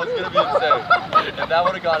though. That was gonna be insane. If that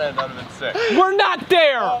would have gone in, that would have been sick. We're not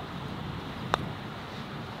there!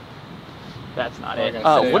 That's not it.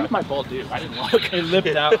 What did my ball do? I didn't look. It lipped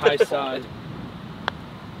out high side.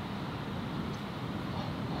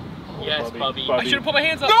 Yes, Bubby. Bubby. I should have put my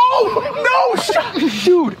hands up. No,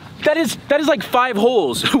 dude. That is like 5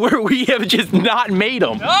 holes where we have just not made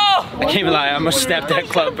them. Oh! I can't even lie, I almost snapped that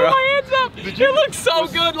club, bro. Put my hands up. It looks so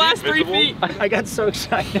good last 3 feet. I got so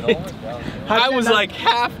excited. I was like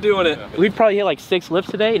half doing it. We'd probably hit like 6 lips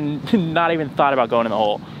today and not even thought about going in the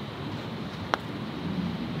hole.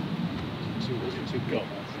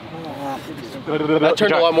 That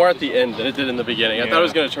turned a lot more at the end than it did in the beginning. I thought it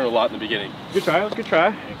was going to turn a lot in the beginning. Good try, good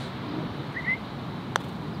try.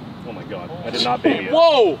 Oh my god, I did not baby it.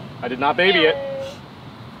 Whoa! I did not baby it.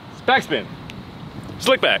 Backspin.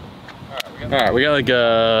 Slick back. All right, we got like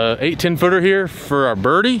a 8-10 footer here for our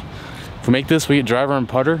birdie. If we make this, we get driver and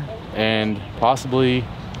putter and possibly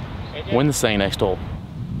win the thing next hole.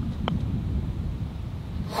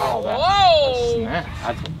 Whoa!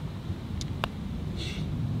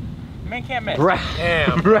 Man can't miss. Brad.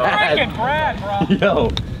 Damn, Brad. Brad, bro. Yo,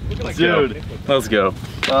 dude. Let's go.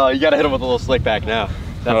 Oh, you gotta hit him with a little slick back now.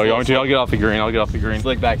 Oh, you want me to? I'll get off the green. I'll get off the green.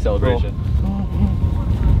 Slick back celebration.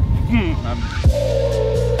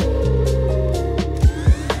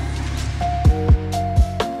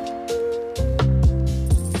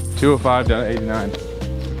 205 down to 89.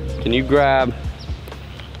 Can you grab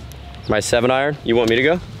my 7-iron? You want me to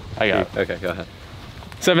go? I got it. Okay, go ahead.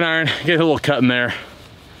 7-iron, get a little cut in there.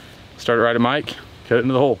 Start it right at Mike, cut it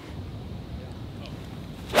into the hole.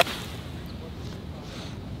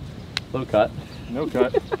 Little cut. No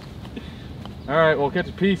cut. All right, we'll catch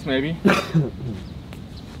a piece maybe.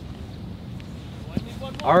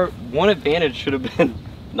 Our one advantage should have been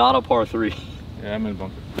not a par 3. Yeah, I'm in a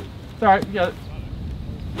bunker. It's all right, you got it.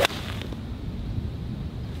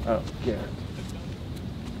 Oh, Garrett.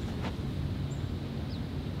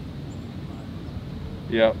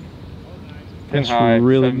 Yep. Pin That's high,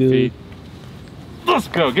 really 7 good. feet. Let's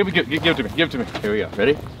go. Give it to me. Give it to me. Here we go.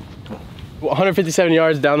 Ready? 157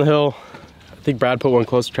 yards down the hill. I think Brad put one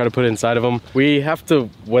close to try to put it inside of him. We have to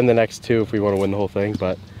win the next two if we want to win the whole thing,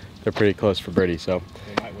 but they're pretty close for birdie, so.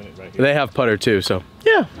 They might win it right here. They have putter too, so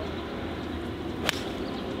yeah.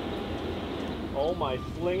 Oh my,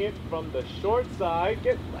 sling it from the short side.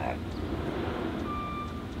 Get left.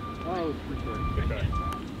 Oh, for sure.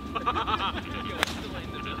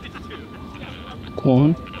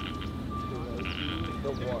 Quan.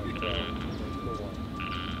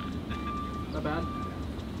 Not bad.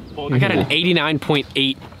 I got an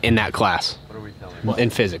 89.8 in that class. What are we telling? In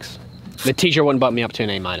physics. The teacher wouldn't bump me up to an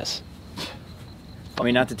A-. I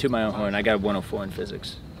mean, not to toot my own horn, I got a 104 in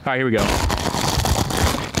physics. All right, here we go.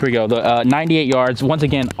 Here we go. The 98 yards. Once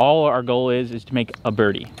again, all our goal is to make a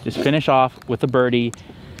birdie. Just finish off with a birdie.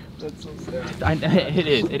 That's so sad. It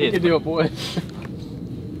is. It is. You can do it, boy.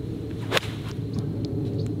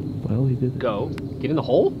 Well, he did. Go. Get in the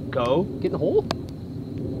hole. Go. Get in the hole.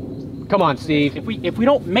 Come on, Steve. If we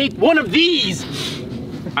don't make one of these,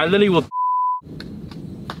 I literally will.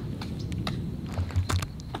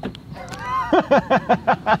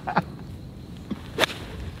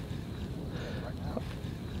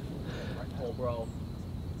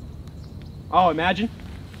 Oh, imagine.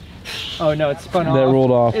 Oh no, it's spun off. That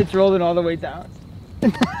rolled off. It's rolling all the way down.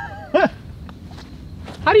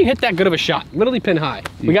 How do you hit that good of a shot? Literally pin high.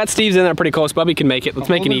 We got Steve's in there pretty close. Bubby can make it. Let's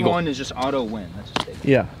make an eagle. One is just auto win. That's just it.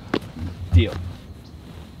 Yeah. Deal.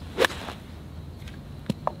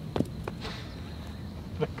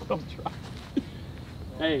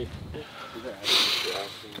 Hey.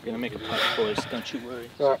 We're gonna make a putt, boys. Don't you worry.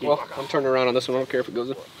 All right, well, I'm turning around on this one. I don't care if it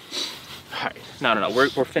goes in. all right. No.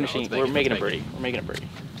 We're finishing. We're making a birdie. We're making a birdie.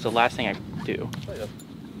 It's the last thing I do.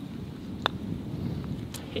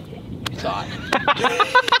 You saw it.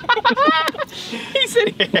 He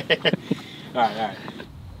said. All right.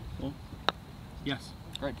 Yes.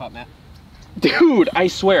 Great putt, Matt. Dude, I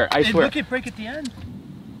swear. Hey, look at break at the end.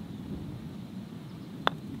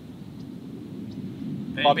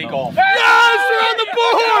 Bobby golf. Yes, we're on the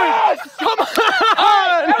board! Yes! Come on! All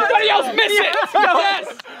right, everybody else miss it! Yes!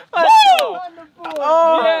 Woo!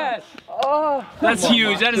 Oh, yes! Oh, that's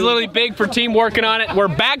huge. That is literally big for team working on it. We're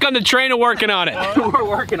back on the train of working on it. We're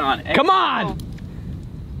working on it. Come on!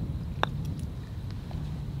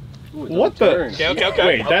 What the? Okay.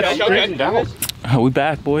 Wait, that's straightened out. We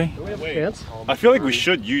back, boy. I feel like we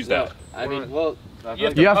should use that. I mean, well,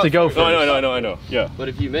 You have to go first. No, I know. Yeah. but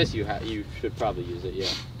if you miss, you should probably use it. Yeah.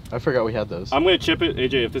 I forgot we had those. I'm gonna chip it,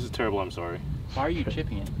 AJ. If this is terrible, I'm sorry. Why are you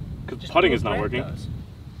chipping it? Because putting is not working.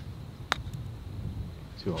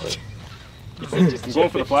 Too hard. I'm going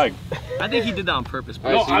for the flag. I think he did that on purpose.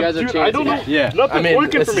 All right, so you guys are chancing. I don't know. Yeah. Nothing's I mean,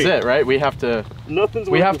 working this for me. is it, right? We have to. Nothing's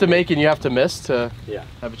We have to working make and you have to miss to Yeah.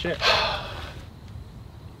 have a chance.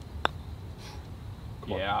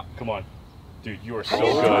 Yeah. Come on. Dude, you are so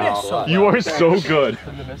good. You are so good.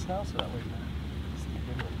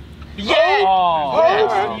 Did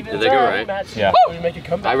they go right? Yeah.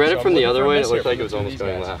 I read it from the other way and it looked like it was almost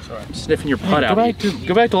going left. Sniffing your putt out.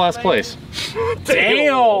 Go back to last place.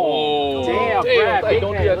 Damn, Brad, hey,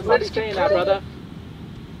 don't do that. Let's not be saying that, brother.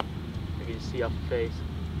 I can see off the face.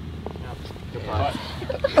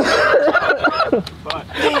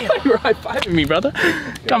 You're high-fiving me, brother.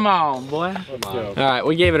 Come on, boy. All right,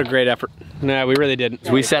 we gave it a great effort. No, we really didn't.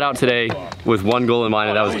 We set out today with one goal in mind,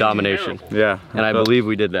 and that was domination. Yeah. And I believe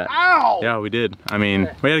we did that. Yeah, we did. I mean,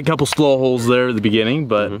 we had a couple slow holes there at the beginning,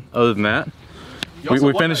 but other than that, we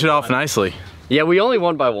finished it off nicely. Yeah, we only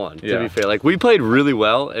won by one, to be fair. Like, we played really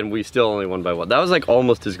well, and we still only won by one. That was like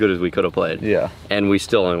almost as good as we could have played. Yeah. And we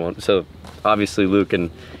still only won. So, obviously, Luke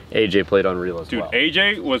and AJ played unreal as well. Dude,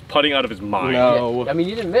 AJ was putting out of his mind. No. I mean,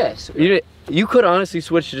 you didn't miss. You could honestly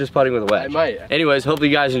switch to just putting with a wedge. I might. Anyways, hopefully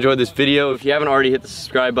you guys enjoyed this video. If you haven't already hit the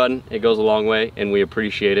subscribe button, it goes a long way, and we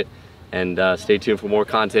appreciate it. And stay tuned for more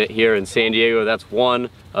content here in San Diego. That's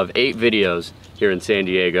one of 8 videos here in San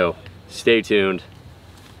Diego. Stay tuned.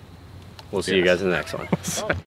 We'll see you guys in the next one.